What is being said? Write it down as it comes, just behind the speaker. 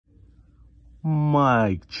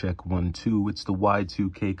Mic check 1 2. It's the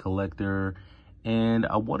Y2K collector, and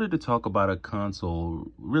I wanted to talk about a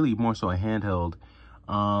console, really more so a handheld,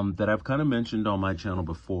 that I've kind of mentioned on my channel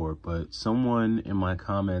before, but someone in my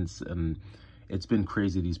comments, and it's been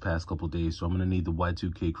crazy these past couple days, so I'm gonna need the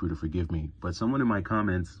Y2K crew to forgive me, but someone in my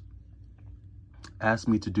comments asked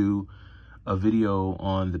me to do a video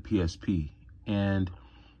on the PSP, and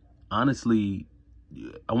honestly,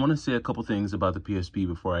 I want to say a couple things about the PSP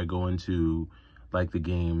before I go into like the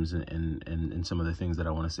games and some of the things that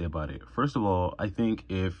I want to say about it. First of all, I think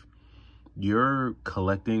if you're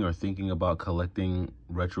collecting or thinking about collecting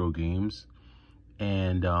retro games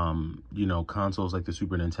and, you know, consoles like the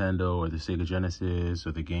Super Nintendo or the Sega Genesis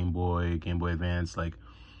or the Game Boy Advance, like,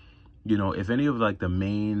 you know, if any of like the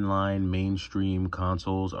mainstream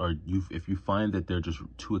consoles are, if you find that they're just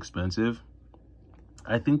too expensive,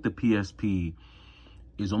 I think the PSP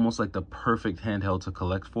is almost like the perfect handheld to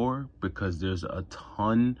collect for, because there's a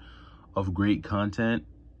ton of great content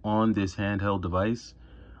on this handheld device.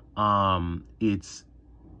 It's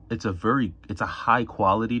a high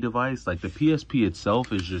quality device. Like the PSP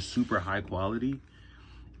itself is just super high quality,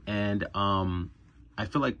 and I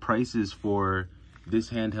feel like prices for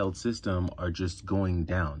this handheld system are just going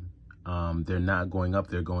down. They're not going up,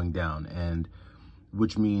 they're going down, and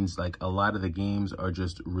which means like a lot of the games are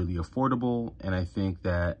just really affordable. And I think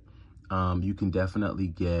that you can definitely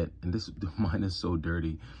get, and this, mine is so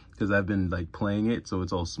dirty because I've been like playing it, so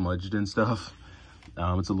it's all smudged and stuff.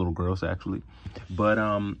 It's a little gross actually, but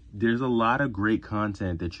there's a lot of great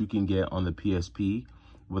content that you can get on the PSP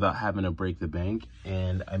without having to break the bank.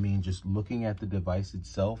 And I mean, just looking at the device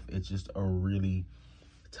itself, it's just a really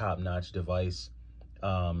top-notch device.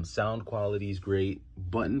 Sound quality is great.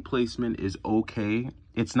 Button placement is okay.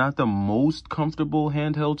 It's not the most comfortable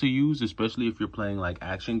handheld to use, especially if you're playing like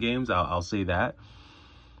action games. I'll say that.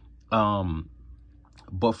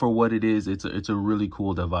 But for what it is, it's a really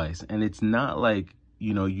cool device, and it's not like,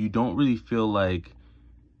 you know, you don't really feel like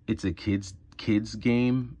it's a kids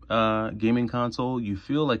game gaming console. You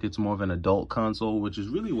feel like it's more of an adult console, which is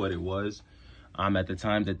really what it was. At the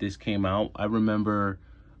time that this came out, I remember,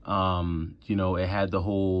 you know, it had the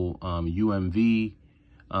whole UMV,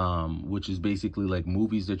 which is basically like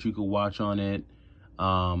movies that you could watch on it.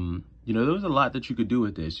 You know, there was a lot that you could do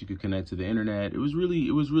with this. You could connect to the internet. It was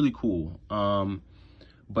really cool.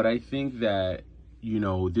 But I think that, you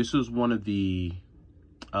know, this was one of the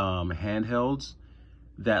handhelds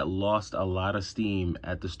that lost a lot of steam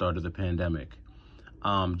at the start of the pandemic.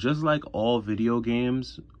 Just like all video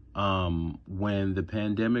games, when the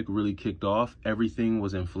pandemic really kicked off, everything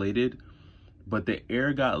was inflated, but the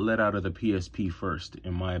air got let out of the PSP first,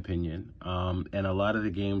 in my opinion. And a lot of the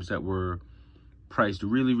games that were priced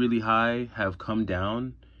really high have come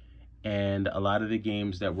down, and a lot of the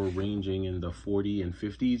games that were ranging in the 40 and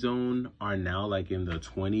 50 zone are now like in the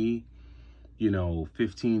 20, you know,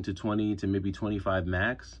 15 to 20 to maybe 25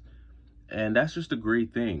 max. And that's just a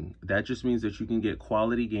great thing. That just means that you can get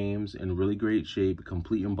quality games in really great shape,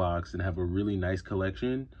 complete in box, and have a really nice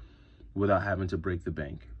collection without having to break the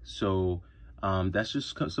bank. So that's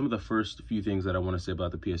just some of the first few things that I want to say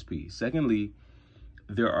about the PSP. Secondly,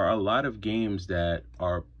 there are a lot of games that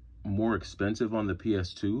are more expensive on the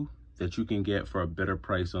PS2 that you can get for a better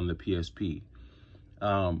price on the PSP.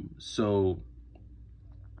 So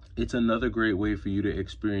it's another great way for you to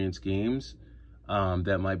experience games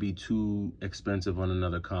that might be too expensive on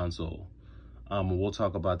another console. We'll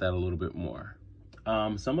talk about that a little bit more.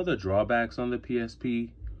 Some of the drawbacks on the PSP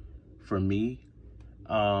for me,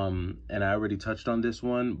 and I already touched on this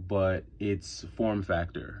one, but it's form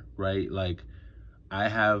factor, right? Like, I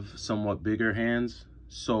have somewhat bigger hands,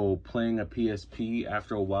 so playing a PSP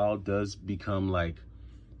after a while does become like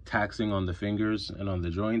taxing on the fingers and on the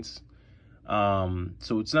joints.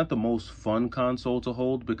 So it's not the most fun console to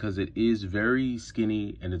hold because it is very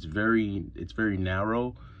skinny and it's very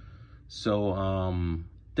narrow. So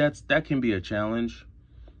that can be a challenge.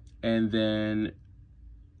 And then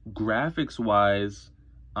graphics wise,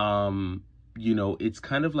 you know, it's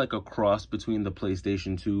kind of like a cross between the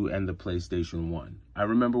PlayStation 2 and the PlayStation 1. I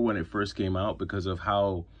remember when it first came out, because of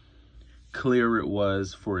how clear it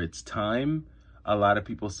was for its time, a lot of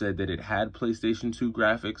people said that it had PlayStation 2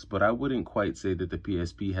 graphics, but I wouldn't quite say that the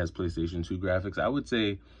PSP has PlayStation 2 graphics. I would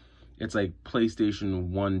say it's like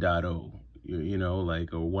PlayStation 1.0, you know,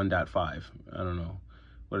 like, or 1.5. I don't know.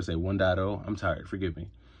 What did I say, 1.0? I'm tired, forgive me.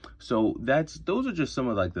 So those are just some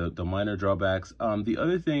of like the minor drawbacks. The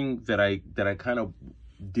other thing that I kind of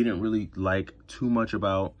didn't really like too much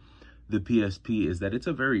about the PSP is that it's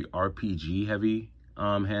a very RPG heavy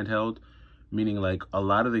handheld, meaning like a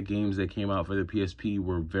lot of the games that came out for the PSP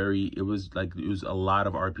were it was a lot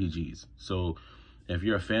of RPGs. So if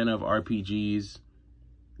you're a fan of RPGs,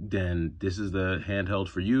 then this is the handheld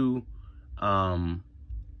for you.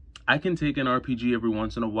 I can take an RPG every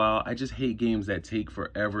once in a while. I just hate games that take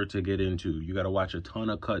forever to get into. You got to watch a ton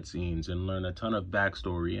of cutscenes and learn a ton of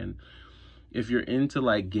backstory. And if you're into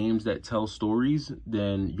like games that tell stories,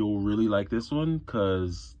 then you'll really like this one,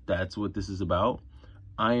 because that's what this is about.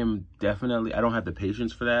 I don't have the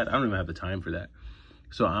patience for that. I don't even have the time for that.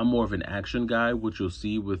 So I'm more of an action guy, which you'll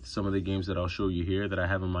see with some of the games that I'll show you here that I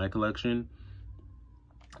have in my collection.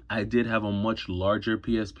 I did have a much larger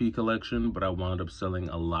PSP collection, but I wound up selling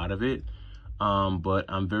a lot of it. But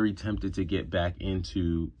I'm very tempted to get back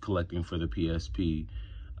into collecting for the PSP.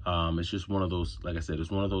 It's just one of those, like I said,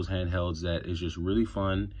 it's one of those handhelds that is just really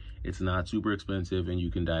fun. It's not super expensive and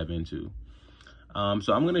you can dive into.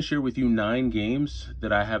 So I'm going to share with you 9 games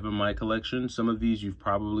that I have in my collection. Some of these you've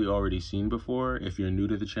probably already seen before. If you're new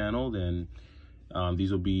to the channel, then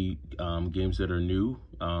these will be games that are new,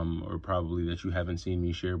 or probably that you haven't seen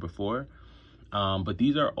me share before. But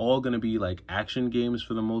these are all going to be like action games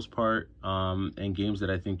for the most part, and games that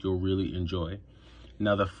I think you'll really enjoy.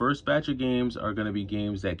 Now, the first batch of games are going to be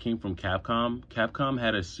games that came from Capcom. Capcom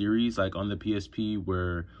had a series like on the PSP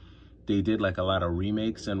where they did like a lot of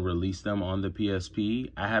remakes and released them on the PSP.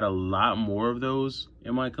 I had a lot more of those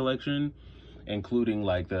in my collection, including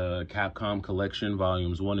like the Capcom Collection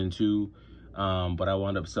Volumes 1 and 2. But I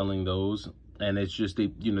wound up selling those, and it's just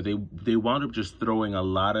they wound up just throwing a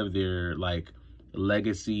lot of their like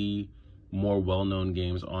legacy, more well-known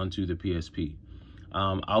games onto the PSP.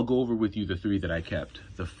 I'll go over with you the 3 that I kept.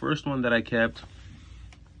 The first one that I kept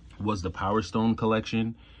was the Power Stone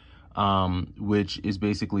collection, which is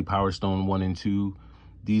basically Power Stone 1 and 2.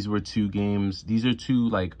 These were 2 games. These are 2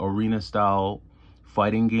 like arena style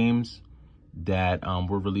fighting games that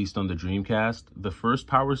were released on the Dreamcast. The first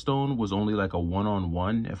Power Stone was only like a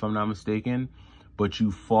one-on-one, if I'm not mistaken, but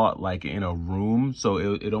you fought like in a room, so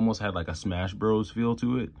it almost had like a Smash Bros feel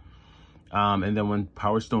to it. And then when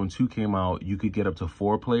Power Stone 2 came out, you could get up to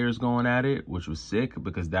 4 players going at it, which was sick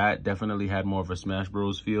because that definitely had more of a Smash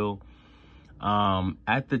Bros feel.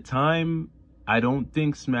 At the time, I don't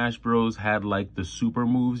think Smash Bros had like the super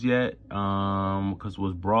moves yet, because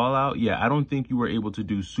was Brawl out? Yeah, I don't think you were able to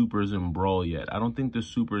do supers in Brawl yet. I don't think the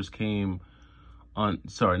supers came on,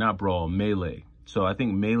 sorry, not Brawl, Melee. So I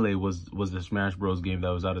think Melee was the Smash Bros game that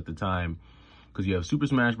was out at the time, because you have Super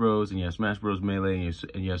Smash Bros, and you have Smash Bros Melee,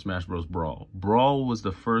 and you have Smash Bros Brawl. Brawl was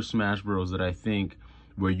the first Smash Bros that I think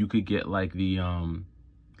where you could get like the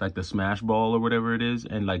Smash Ball or whatever it is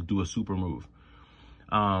and like do a super move.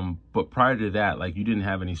 But prior to that, like you didn't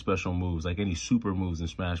have any special moves, like any super moves in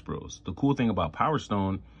Smash Bros. The cool thing about Power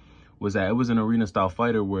Stone was that it was an arena style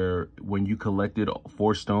fighter where when you collected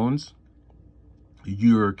 4 stones,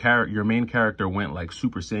 your main character went like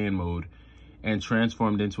Super Saiyan mode and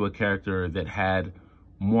transformed into a character that had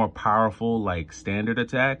more powerful like standard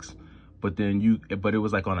attacks, but it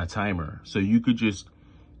was like on a timer. So you could just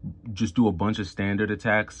do a bunch of standard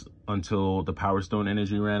attacks until the Power Stone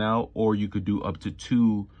energy ran out, or you could do up to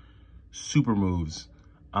 2 super moves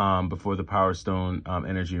before the Power Stone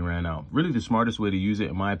energy ran out. Really, the smartest way to use it,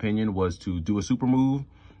 in my opinion, was to do a super move,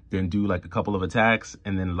 then do like a couple of attacks,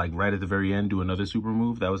 and then like right at the very end, do another super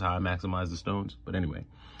move. That was how I maximized the stones. But anyway,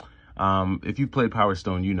 if you've played Power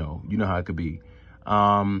Stone, you know how it could be.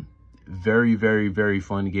 Very, very, very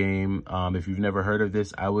fun game. If you've never heard of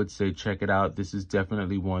this, I would say check it out. This is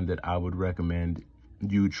definitely one that I would recommend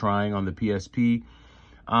you trying on the PSP.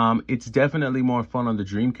 It's definitely more fun on the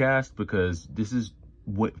Dreamcast because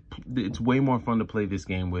it's way more fun to play this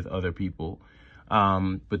game with other people.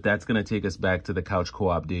 But that's going to take us back to the couch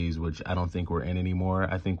co-op days, which I don't think we're in anymore.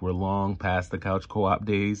 I think we're long past the couch co-op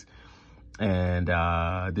days. And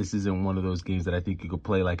this isn't one of those games that I think you could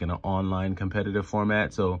play like in an online competitive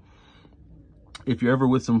format. So if you're ever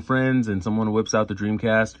with some friends and someone whips out the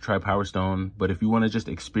Dreamcast, try Power Stone. But if you want to just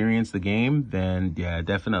experience the game, then yeah,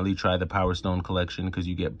 definitely try the Power Stone collection because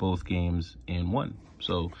you get both games in one.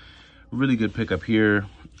 So really good pickup here.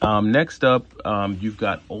 Next up, you've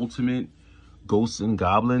got Ultimate Ghosts and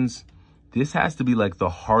Goblins. This has to be like the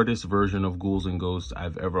hardest version of Ghouls and Ghosts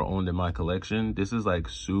I've ever owned in my collection. This is like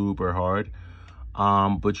super hard.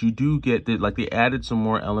 But you do get that, they added some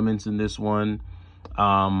more elements in this one.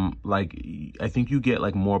 Like I think you get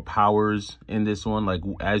like more powers in this one. Like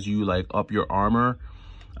as you like up your armor,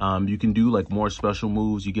 you can do like more special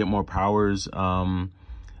moves. You get more powers, more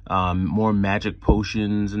magic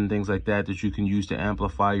potions and things like that you can use to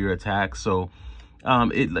amplify your attacks. So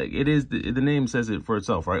It is, the name says it for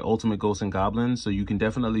itself, right? Ultimate Ghosts and Goblins. So you can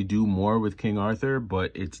definitely do more with King Arthur,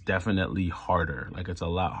 but it's definitely harder. Like, it's a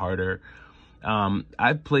lot harder.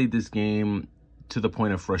 I've played this game to the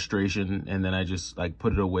point of frustration, and then I just like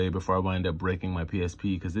put it away before I wind up breaking my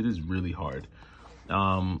PSP because it is really hard.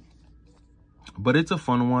 But it's a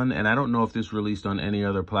fun one, and I don't know if this released on any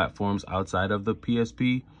other platforms outside of the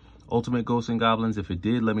PSP. Ultimate Ghosts and Goblins. If it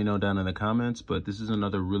did, let me know down in the comments. But this is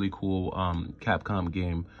another really cool Capcom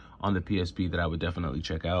game on the PSP that I would definitely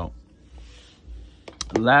check out.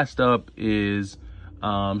 Last up is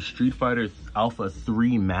Street Fighter Alpha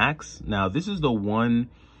 3 Max. Now, this is the one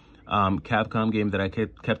Capcom game that I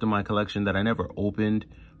kept in my collection that I never opened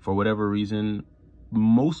for whatever reason.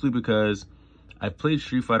 Mostly because I've played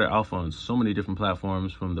Street Fighter Alpha on so many different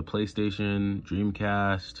platforms, from the PlayStation,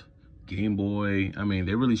 Dreamcast, Game Boy. I mean,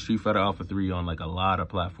 they released Street Fighter Alpha 3 on like a lot of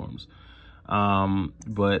platforms.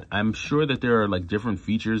 But I'm sure that there are like different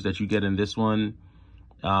features that you get in this one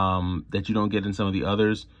that you don't get in some of the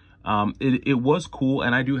others. It was cool,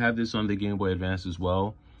 and I do have this on the Game Boy Advance as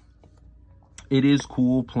well. It is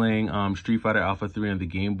cool playing Street Fighter Alpha 3 on the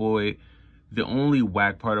Game Boy. The only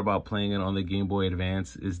whack part about playing it on the Game Boy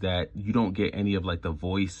Advance is that you don't get any of like the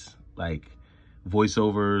voiceovers,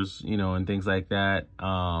 you know, and things like that.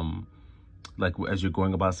 Like as you're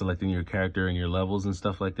going about selecting your character and your levels and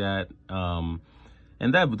stuff like that. And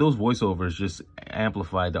those voiceovers just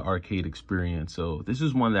amplified the arcade experience. So this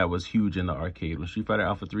is one that was huge in the arcade. When Street Fighter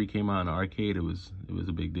Alpha 3 came out in the arcade, it was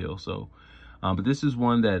a big deal. So, but this is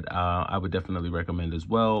one that I would definitely recommend as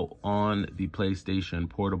well on the PlayStation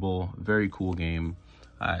Portable. Very cool game.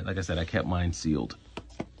 Like I said, I kept mine sealed.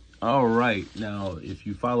 All right, now if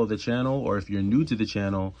you follow the channel, or if you're new to the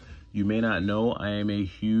channel, you may not know I am a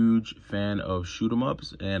huge fan of shoot 'em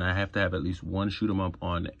ups, and I have to have at least one shoot 'em up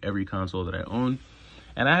on every console that I own.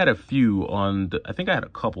 And I had a few I think I had a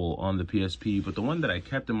couple on the PSP, but the one that I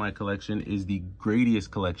kept in my collection is the Gradius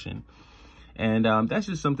collection. And that's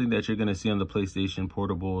just something that you're gonna see on the PlayStation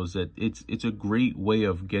Portable, is that it's a great way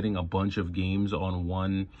of getting a bunch of games on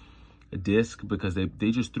one disc, because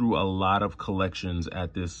they just threw a lot of collections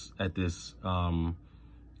at this handheld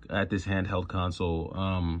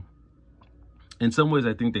console. In some ways,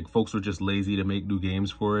 I think that folks were just lazy to make new games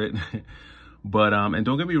for it. But, and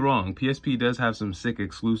don't get me wrong, PSP does have some sick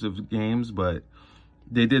exclusive games, but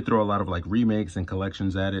they did throw a lot of like remakes and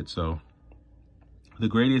collections at it. So the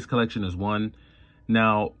Gradius collection is one.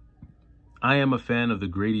 Now, I am a fan of the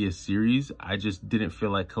Gradius series. I just didn't feel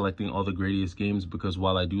like collecting all the Gradius games, because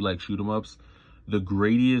while I do like shoot 'em ups, the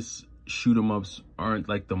Gradius shoot 'em ups aren't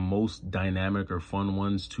like the most dynamic or fun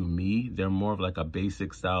ones to me. They're more of like a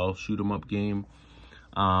basic style shoot 'em up game.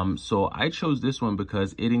 So I chose this one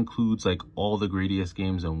because it includes like all the Gradius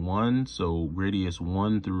games in one. So Gradius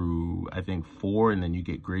 1 through I think 4, and then you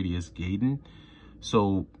get Gradius Gaiden.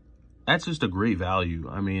 So that's just a great value.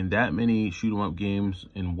 I mean, that many shoot 'em up games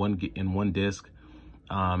in one disc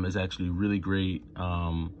is actually really great.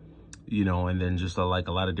 You know, and then just like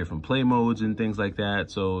a lot of different play modes and things like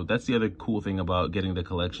that. So that's the other cool thing about getting the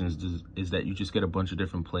collections, is that you just get a bunch of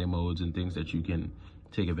different play modes and things that you can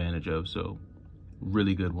take advantage of. So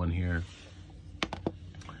really good one here.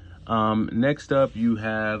 Next up, you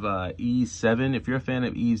have Ys 7. If you're a fan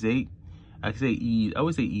of Ys 8, I say Ys, I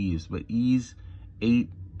always say Ys, but Ys 8,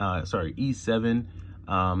 Ys 7.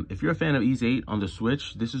 If you're a fan of Ys 8 on the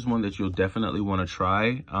Switch, this is one that you'll definitely want to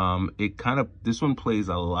try. This one plays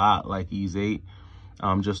a lot like Ys 8,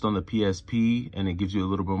 just on the PSP, and it gives you a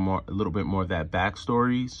little bit more of that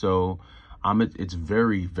backstory. So, it's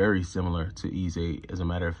very, very similar to Ys 8, as a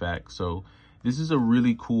matter of fact. So this is a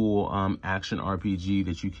really cool action RPG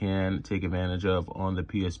that you can take advantage of on the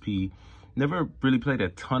PSP. Never really played a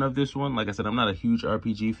ton of this one. Like I said, I'm not a huge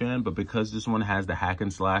RPG fan, but because this one has the hack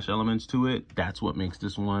and slash elements to it, that's what makes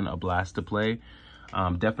this one a blast to play.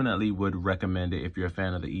 Definitely would recommend it if you're a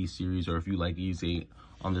fan of the Ys series, or if you like Ys 8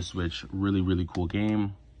 on the Switch. Really, really cool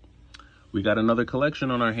game. We got another collection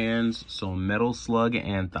on our hands. So Metal Slug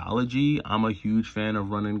Anthology. I'm a huge fan of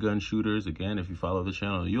run and gun shooters. Again, if you follow the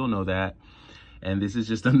channel, you'll know that. And this is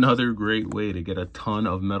just another great way to get a ton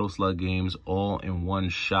of Metal Slug games all in one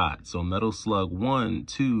shot. So Metal Slug 1,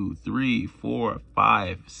 2, 3, 4,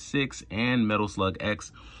 5, 6, and Metal Slug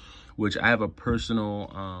X, which I have a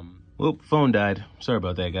personal, well, phone died. Sorry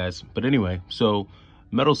about that, guys. But anyway, so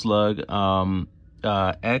Metal Slug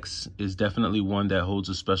X is definitely one that holds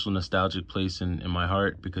a special nostalgic place in my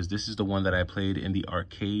heart, because this is the one that I played in the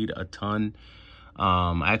arcade a ton.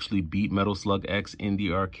 I actually beat Metal Slug X in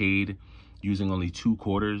the arcade using only 2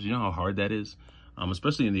 quarters. You know how hard that is?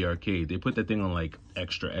 especially in the arcade. They put that thing on like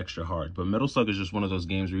extra hard. But Metal Slug is just one of those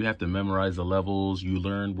games where you have to memorize the levels. You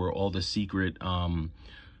learn where all the secret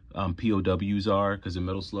POWs are, because in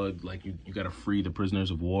Metal Slug, like you got to free the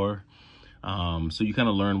prisoners of war. So you kind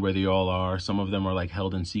of learn where they all are. Some of them are like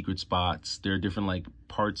held in secret spots. There are different like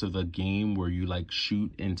parts of the game where you like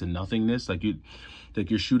shoot into nothingness. Like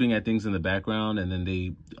you're shooting at things in the background, and then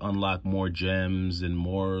they unlock more gems and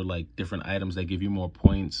more like different items that give you more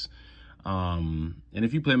points. And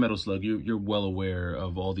if you play Metal Slug, you're well aware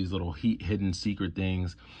of all these little hidden secret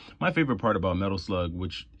things. My favorite part about Metal Slug,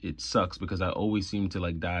 which it sucks because I always seem to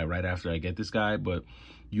like die right after I get this guy, but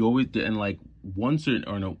you always, and like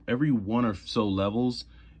every one or so levels,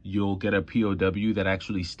 you'll get a POW that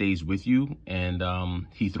actually stays with you, and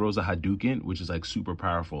he throws a Hadouken, which is like super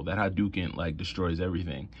powerful. That Hadouken like destroys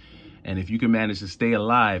everything. And if you can manage to stay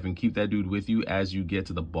alive and keep that dude with you as you get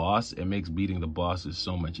to the boss, it makes beating the bosses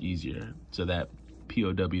so much easier. So that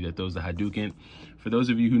POW that throws the Hadouken, for those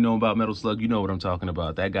of you who know about Metal Slug, you know what I'm talking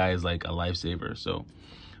about. That guy is like a lifesaver. So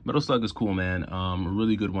Metal Slug is cool, man. A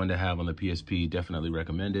really good one to have on the PSP. Definitely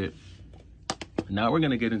recommend it. Now we're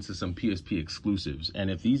going to get into some PSP exclusives. And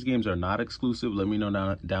if these games are not exclusive, let me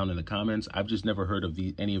know down in the comments. I've just never heard of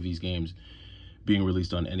any of these games being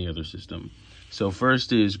released on any other system. So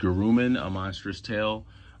first is Guruman, A Monstrous Tale.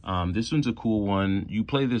 This one's a cool one. You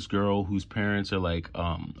play this girl whose parents are like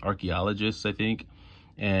archaeologists, I think.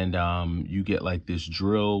 And you get like this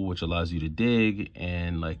drill, which allows you to dig.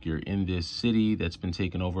 And like you're in this city that's been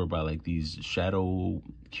taken over by like these shadow,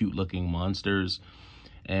 cute looking monsters.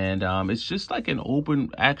 And it's just like an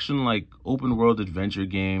open world adventure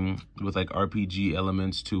game with like RPG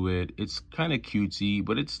elements to it. It's kind of cutesy,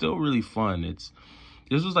 but it's still really fun.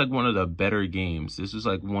 This was like one of the better games. This was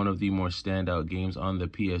like one of the more standout games on the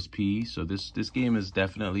PSP. So this game is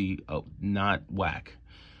definitely not whack.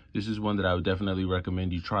 This is one that I would definitely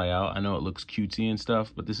recommend you try out. I know it looks cutesy and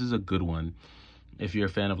stuff, but this is a good one if you're a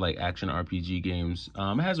fan of like action RPG games.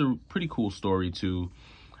 It has a pretty cool story too.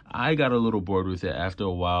 I got a little bored with it after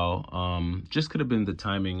a while. Just could have been the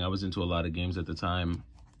timing. I was into a lot of games at the time.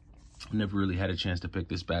 Never really had a chance to pick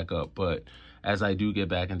this back up, but as I do get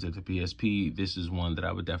back into the PSP, this is one that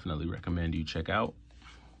I would definitely recommend you check out.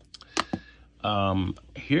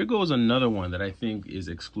 Here goes another one that I think is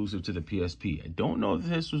exclusive to the PSP. I don't know if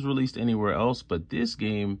this was released anywhere else, but this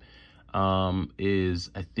game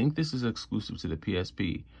I think this is exclusive to the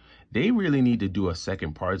PSP. They really need to do a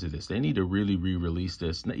second part to this. They need to really re-release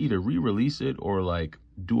this. Either re-release it or like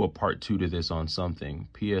do a part 2 to this on something.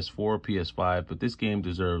 PS4, PS5, but this game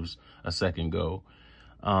deserves a second go.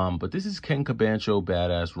 But this is Ken Kabancho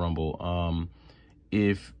Badass Rumble.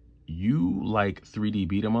 If you like 3D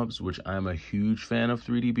beat 'em ups, which I'm a huge fan of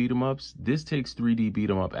 3D beat 'em ups, this takes 3D beat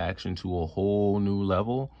 'em up action to a whole new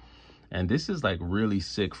level. And this is like really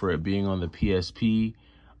sick for it being on the PSP.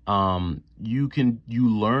 You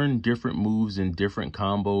learn different moves and different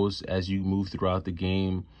combos as you move throughout the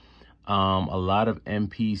game. A lot of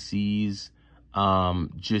NPCs,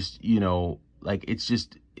 just, you know, like it's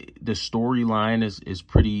just, the storyline is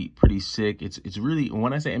pretty sick. It's really,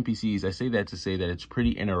 when I say NPCs, I say that to say that it's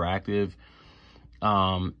pretty interactive.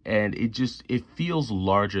 And it feels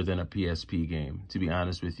larger than a PSP game, to be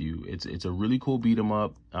honest with you. It's a really cool beat 'em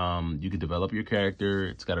up. You can develop your character.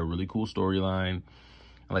 It's got a really cool storyline.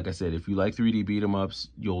 Like I said, if you like 3D beat 'em ups,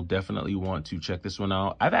 you'll definitely want to check this one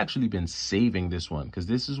out. I've actually been saving this one because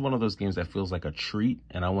this is one of those games that feels like a treat,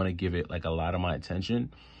 and I want to give it like a lot of my attention.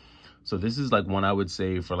 So this is like one I would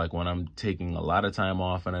save for like when I'm taking a lot of time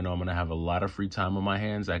off and I know I'm going to have a lot of free time on my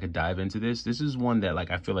hands. I could dive into this. This is one that like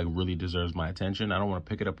I feel like really deserves my attention. I don't want to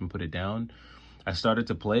pick it up and put it down. I started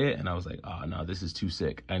to play it and I was like, oh no, this is too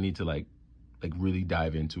sick. I need to like really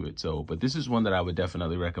dive into it. So, but this is one that I would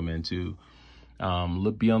definitely recommend too.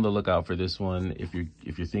 Be on the lookout for this one. If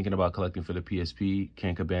you're thinking about collecting for the PSP,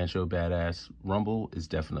 Ken Kabancho Badass Rumble is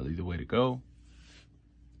definitely the way to go.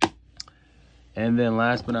 And then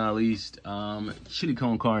last but not least, Chili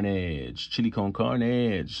Con Carnage. Chili Con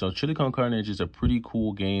Carnage. So Chili Con Carnage is a pretty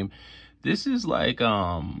cool game. This is like,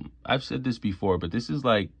 I've said this before, but this is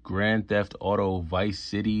like Grand Theft Auto Vice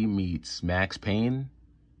City meets Max Payne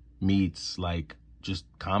meets like just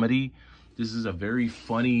comedy. This is a very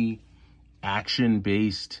funny,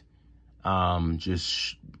 action-based,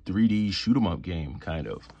 just 3D shoot-'em-up game, kind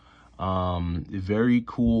of. Very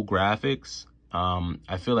cool graphics.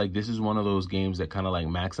 I feel like this is one of those games that kind of like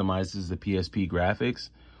maximizes the PSP graphics.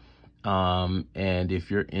 And if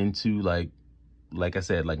you're into like I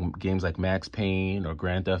said, like games like Max Payne or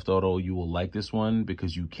Grand Theft Auto, you will like this one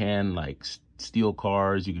because you can like steal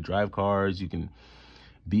cars, you can drive cars, you can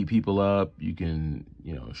beat people up. You can,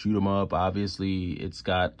 shoot them up. Obviously, it's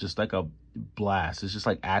got just like a blast. It's just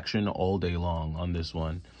like action all day long on this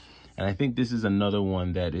one. And I think this is another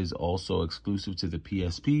one that is also exclusive to the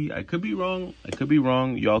PSP. I could be wrong.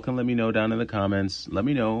 Y'all can let me know down in the comments. Let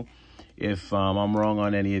me know if I'm wrong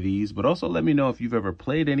on any of these. But also let me know if you've ever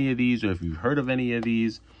played any of these or if you've heard of any of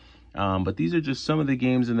these. But these are just some of the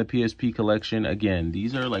games in the PSP collection. Again,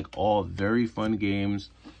 these are like all very fun games.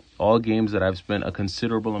 All games that I've spent a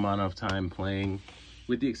considerable amount of time playing,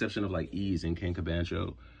 with the exception of like Ease and Ken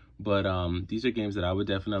Cabancho. But these are games that I would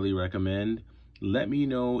definitely recommend. Let me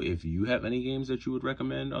know if you have any games that you would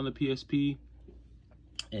recommend on the PSP.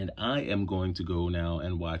 And I am going to go now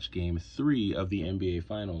and watch Game 3 of the NBA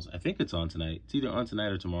Finals. I think it's on tonight. It's either on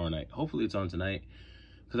tonight or tomorrow night. Hopefully it's on tonight,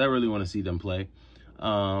 because I really want to see them play.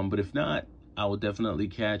 But if not, I will definitely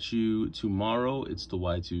catch you tomorrow. It's the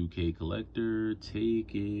Y2K Collector.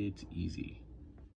 Take it easy.